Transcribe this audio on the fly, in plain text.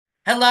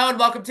Hello and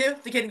welcome to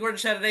the Kayden Gordon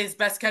Show, today's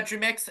best country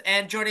mix.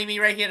 And joining me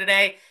right here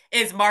today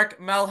is Mark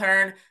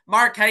Mulhern.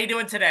 Mark, how you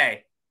doing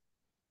today?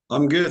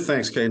 I'm good,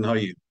 thanks, Kayden. How are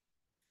you?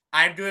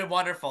 I'm doing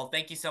wonderful.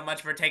 Thank you so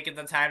much for taking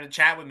the time to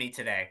chat with me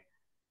today.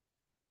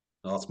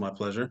 Oh, it's my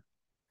pleasure.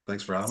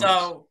 Thanks for having us.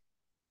 So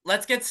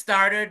let's get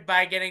started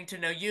by getting to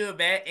know you a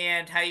bit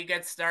and how you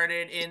get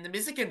started in the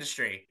music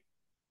industry.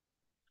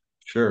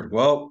 Sure.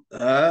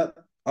 I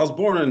was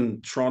born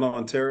in Toronto,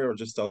 Ontario,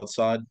 just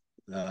outside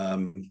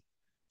um,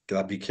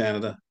 Galapi,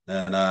 Canada,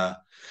 and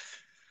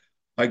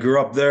I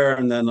grew up there.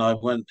 And then I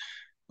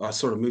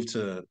sort of moved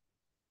to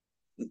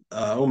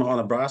Omaha,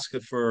 Nebraska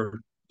for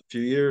a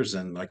few years,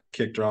 and I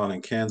kicked around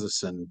in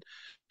Kansas and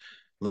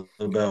a little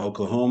bit of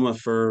Oklahoma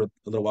for a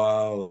little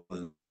while,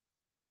 and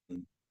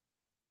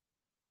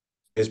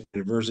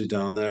university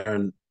down there,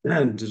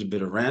 and did a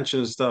bit of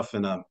ranching and stuff.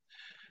 And I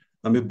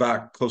moved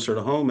back closer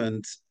to home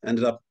and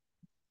ended up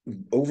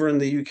over in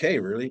the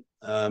UK, really,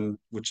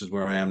 which is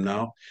where I am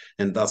now,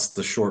 and that's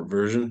the short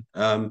version.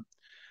 In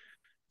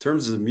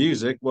terms of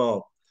music,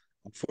 well,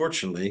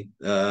 unfortunately,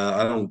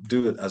 I don't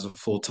do it as a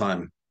full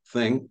time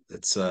thing.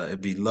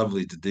 It'd be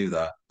lovely to do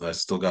that. I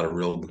still got a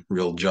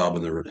real job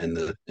in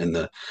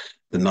the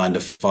 9 to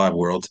 5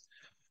 world.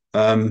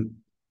 Um,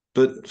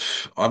 but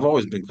I've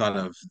always been kind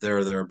of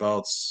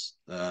thereabouts.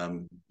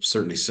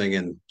 Certainly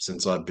singing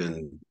since I've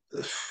been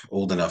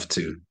old enough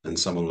to, and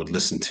someone would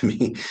listen to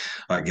me,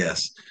 I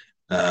guess.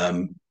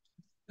 Um,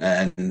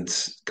 and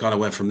kind of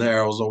went from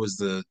there. I was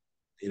always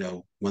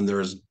when there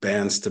was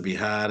bands to be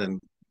had and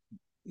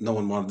no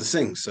one wanted to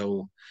sing.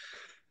 So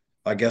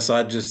I guess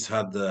I just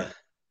had the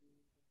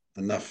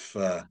enough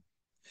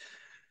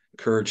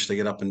courage to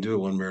get up and do it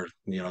when we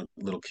were,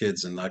 little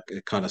kids, and that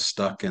it kind of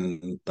stuck,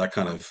 and that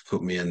kind of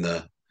put me in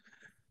the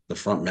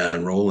front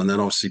man role. And then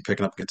obviously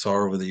picking up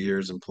guitar over the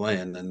years and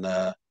playing,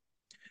 and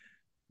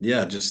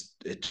yeah, just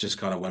it just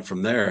kind of went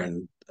from there.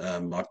 And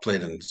I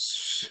played in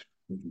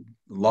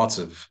lots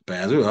of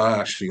bands. I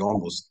actually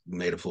almost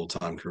made a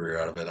full-time career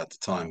out of it at the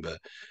time,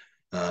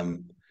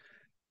 um,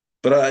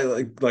 but I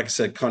like I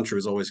said, country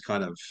was always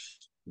kind of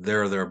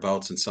there or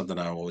thereabouts, and something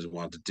I always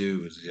wanted to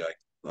do. Is yeah,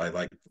 I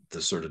like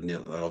the sort of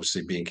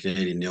obviously being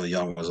Canadian. Neil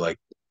Young was like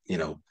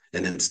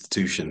an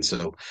institution,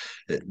 so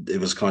it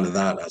was kind of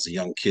that as a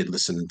young kid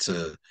listening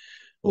to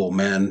old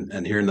man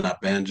and hearing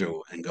that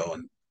banjo and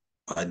going,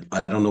 I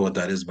don't know what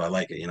that is, but I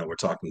like it. We're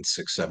talking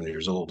 6, 7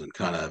 years old, and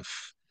kind of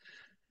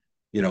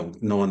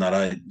knowing that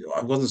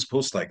I wasn't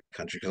supposed to like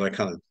country because I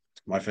kind of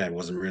my family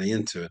wasn't really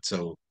into it,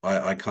 so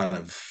I kind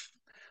of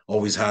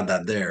always had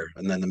that there.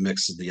 And then the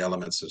mix of the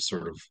elements of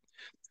sort of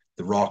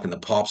the rock and the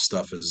pop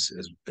stuff is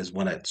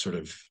when it sort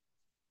of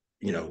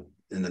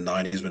in the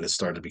 90s when it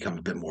started to become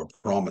a bit more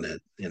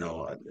prominent.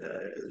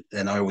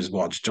 And I always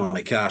watched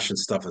Johnny Cash and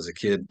stuff as a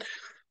kid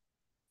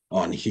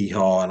on Hee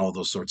Haw and all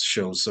those sorts of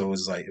shows. So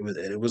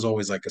it was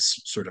always like a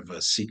sort of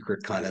a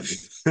secret kind of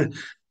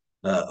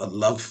a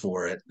love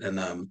for it, and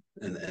and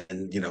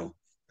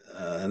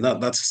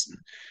that's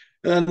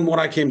and when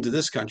I came to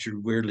this country,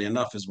 weirdly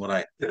enough, is when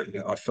I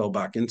fell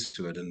back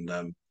into it, and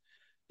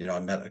I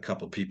met a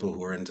couple of people who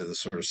were into the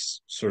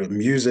sort of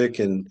music,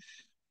 and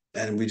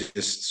we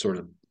just sort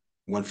of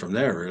went from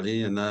there,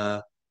 really. And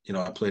I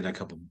played in a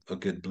couple of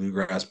good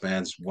bluegrass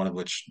bands, one of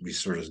which we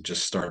sort of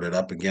just started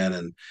up again,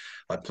 and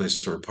I play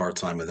sort of part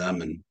time with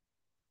them, and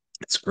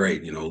it's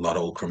great. A lot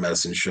of old Crow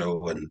Medicine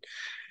Show and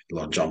a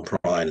lot of John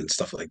Prine and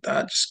stuff like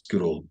that. Just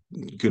good old,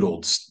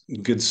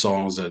 good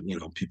songs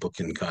that people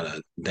can kind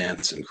of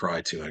dance and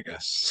cry to, I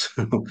guess.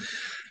 But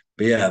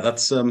yeah,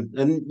 that's and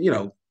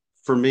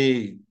for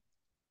me,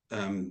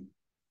 um,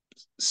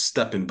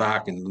 stepping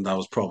back, and that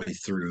was probably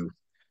through,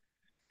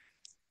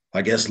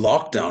 I guess,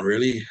 lockdown.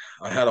 Really,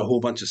 I had a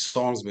whole bunch of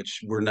songs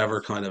which were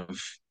never kind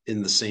of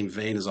in the same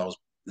vein as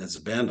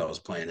the band I was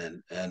playing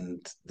in,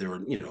 and they were a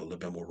little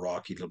bit more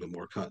rocky, a little bit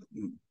more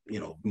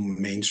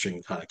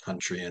mainstream kind of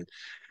country. And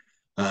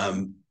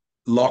um,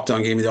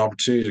 lockdown gave me the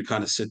opportunity to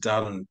kind of sit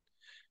down and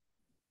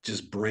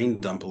just brain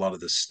dump a lot of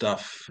this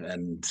stuff.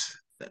 And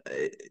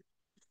uh,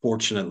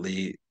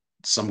 fortunately,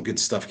 some good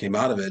stuff came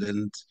out of it.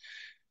 And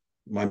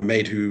my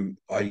mate, who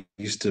I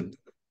used to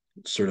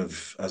sort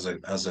of as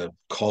a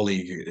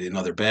colleague in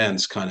other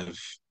bands, kind of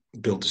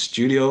built a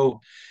studio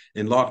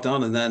in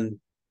lockdown, and then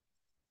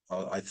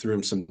I threw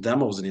him some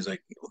demos, and he's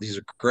like, well, "These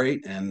are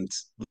great, and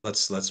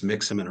let's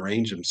mix them and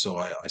arrange them." So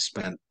I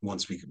spent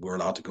once we were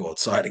allowed to go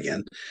outside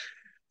again,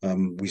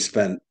 we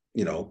spent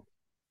a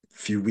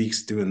few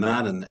weeks doing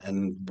that,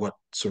 and what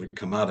sort of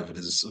come out of it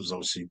was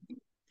obviously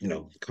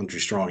Country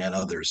Strong and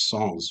other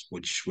songs,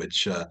 which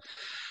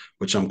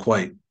I'm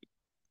quite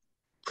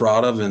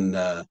proud of. And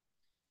I'm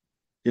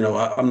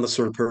the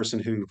sort of person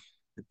who,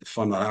 if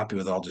I'm not happy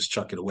with it, I'll just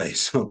chuck it away.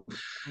 So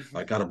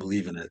I got to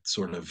believe in it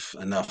sort of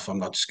enough. I'm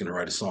not just going to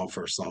write a song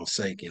for a song's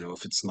sake.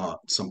 If it's not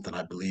something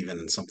I believe in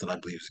and something I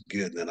believe is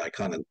good, then I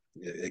kind of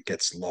it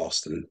gets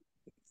lost and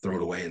throw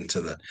it away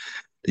into the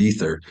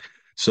ether.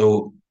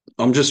 So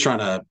I'm just trying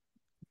to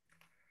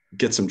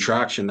get some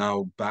traction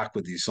now back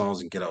with these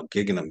songs and get out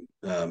gigging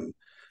them.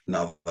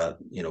 now that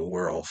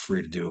we're all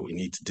free to do what we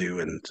need to do,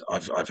 and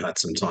I've had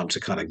some time to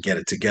kind of get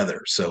it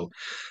together. So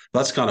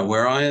that's kind of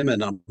where I am,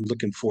 and I'm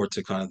looking forward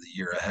to kind of the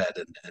year ahead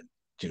and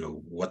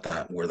what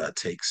that where that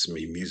takes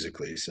me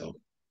musically. So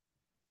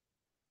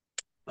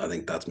I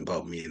think that's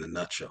about me in a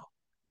nutshell.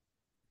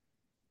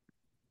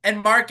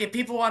 And Mark, if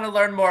people want to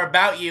learn more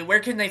about you, where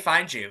can they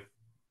find you?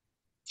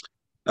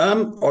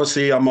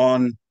 Obviously I'm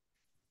on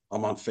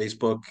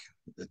Facebook.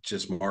 It's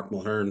just Mark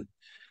Mulhern.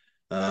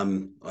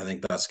 I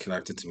think that's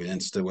connected to my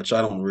Insta, which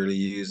I don't really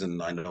use,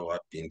 and I know I'm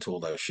being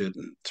told I should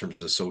in terms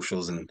of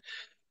socials. And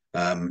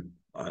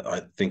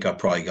I think I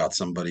probably got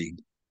somebody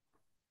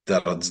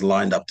that's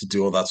lined up to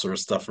do all that sort of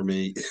stuff for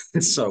me.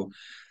 So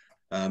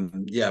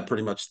yeah,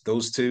 pretty much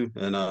those two,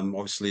 and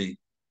obviously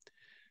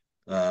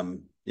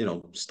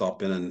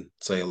stop in and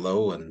say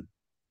hello, and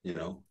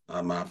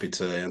I'm happy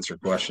to answer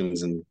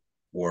questions and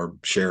or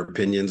share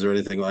opinions or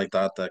anything like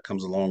that that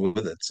comes along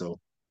with it. So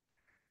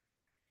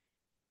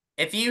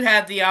If you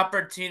had the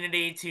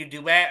opportunity to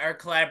duet or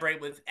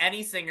collaborate with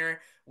any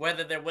singer,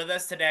 whether they're with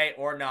us today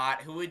or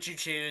not, who would you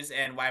choose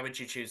and why would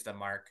you choose them,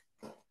 Mark?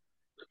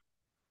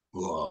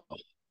 whoa,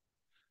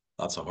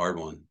 that's a hard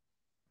one.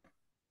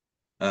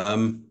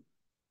 Um,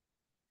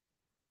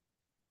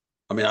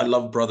 I mean, I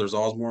love Brothers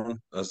Osborne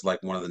as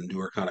like one of the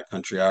newer kind of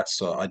country acts.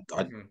 So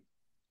Mhm.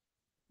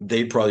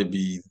 they'd probably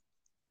be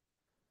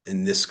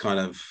in this kind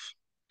of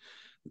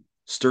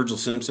Sturgill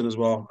Simpson as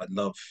well. I'd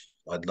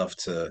love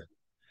to,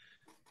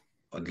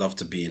 I'd love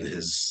to be in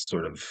his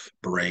sort of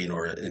brain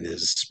or in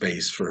his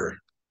space for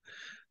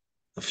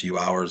a few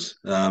hours.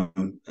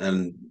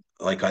 And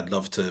like, I'd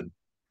love to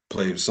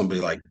play with somebody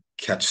like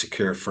Catch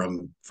Secure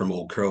from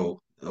Old Crow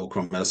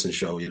Medicine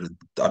Show.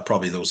 I'd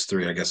probably those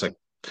three. I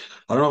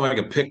don't know if I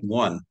could pick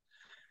one.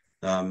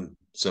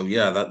 So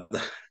yeah,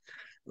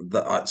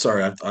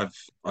 sorry,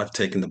 I've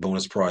taken the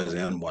bonus prize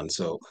and one,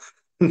 so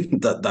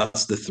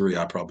that's the three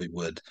I probably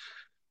would.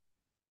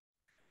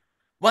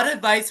 What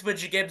advice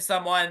would you give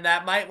someone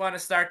that might want to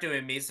start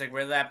doing music,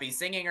 whether that be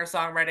singing or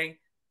songwriting?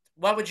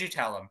 What would you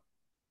tell them?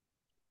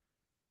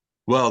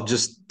 Well,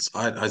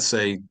 I'd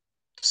say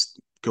just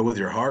go with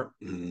your heart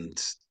and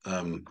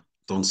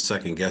don't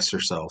second guess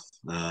yourself.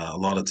 A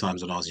lot of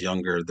times when I was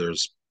younger,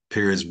 there's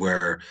periods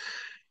where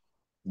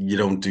you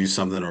don't do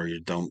something or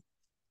you don't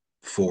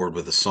forward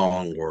with a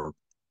song or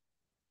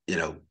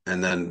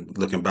and then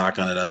looking back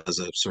on it as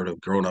a sort of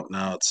grown up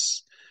now,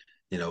 it's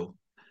you know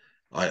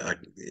I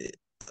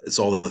it's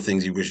all of the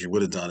things you wish you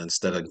would have done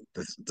instead of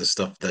the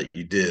stuff that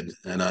you did.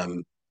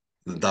 And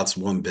that's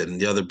one bit. And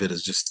the other bit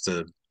is just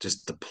to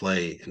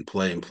play and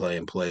play and play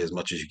and play as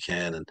much as you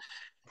can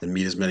and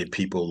meet as many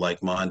people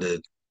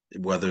like-minded,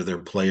 whether they're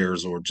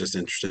players or just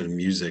interested in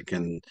music,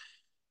 and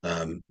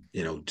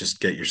just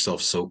get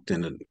yourself soaked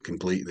in it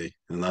completely.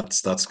 And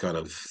that's kind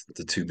of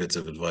the two bits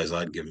of advice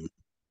I'd give them.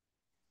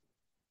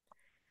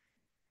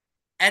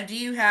 And do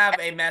you have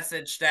a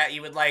message that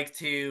you would like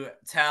to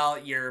tell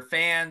your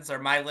fans or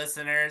my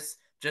listeners?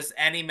 Just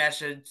any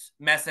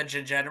message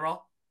in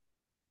general?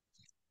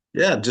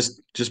 Yeah,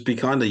 just be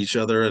kind to each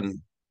other, and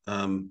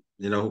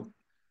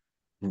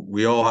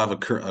we all have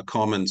a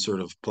common sort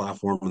of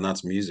platform, and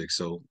that's music.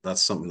 So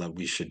that's something that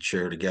we should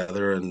share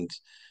together. And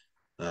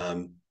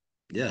um,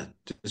 yeah,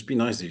 just be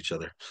nice to each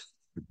other.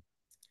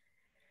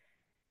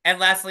 And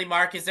lastly,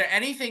 Mark, is there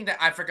anything that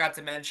I forgot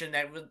to mention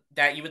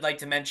that you would like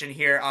to mention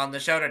here on the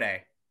show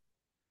today?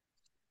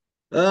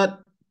 Uh,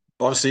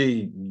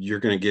 Obviously, you're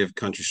going to give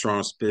Country Strong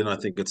a spin, I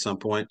think, at some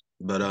point.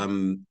 But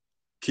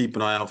keep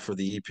an eye out for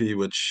the EP,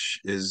 which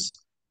is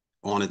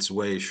on its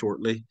way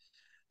shortly,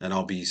 and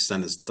I'll be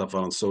sending stuff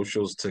out on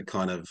socials to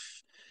kind of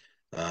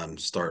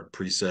start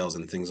pre-sales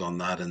and things on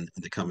that in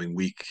the coming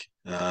week.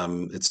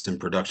 It's in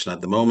production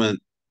at the moment.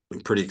 I'm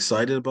pretty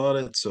excited about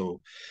it.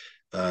 So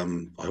I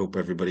hope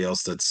everybody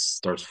else that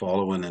starts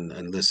following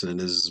and listening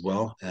is as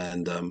well.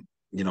 And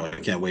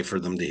I can't wait for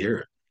them to hear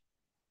it.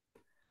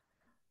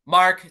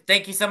 Mark,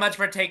 thank you so much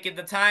for taking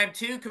the time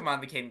to come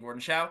on the Kayden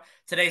Gordon Show.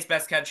 Today's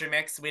Best Country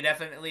Mix. We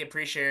definitely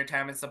appreciate your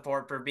time and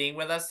support for being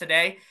with us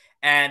today.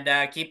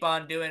 And keep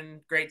on doing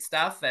great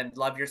stuff and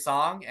love your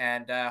song.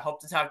 And hope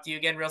to talk to you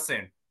again real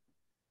soon.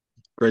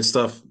 Great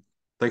stuff.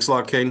 Thanks a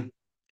lot, Kane.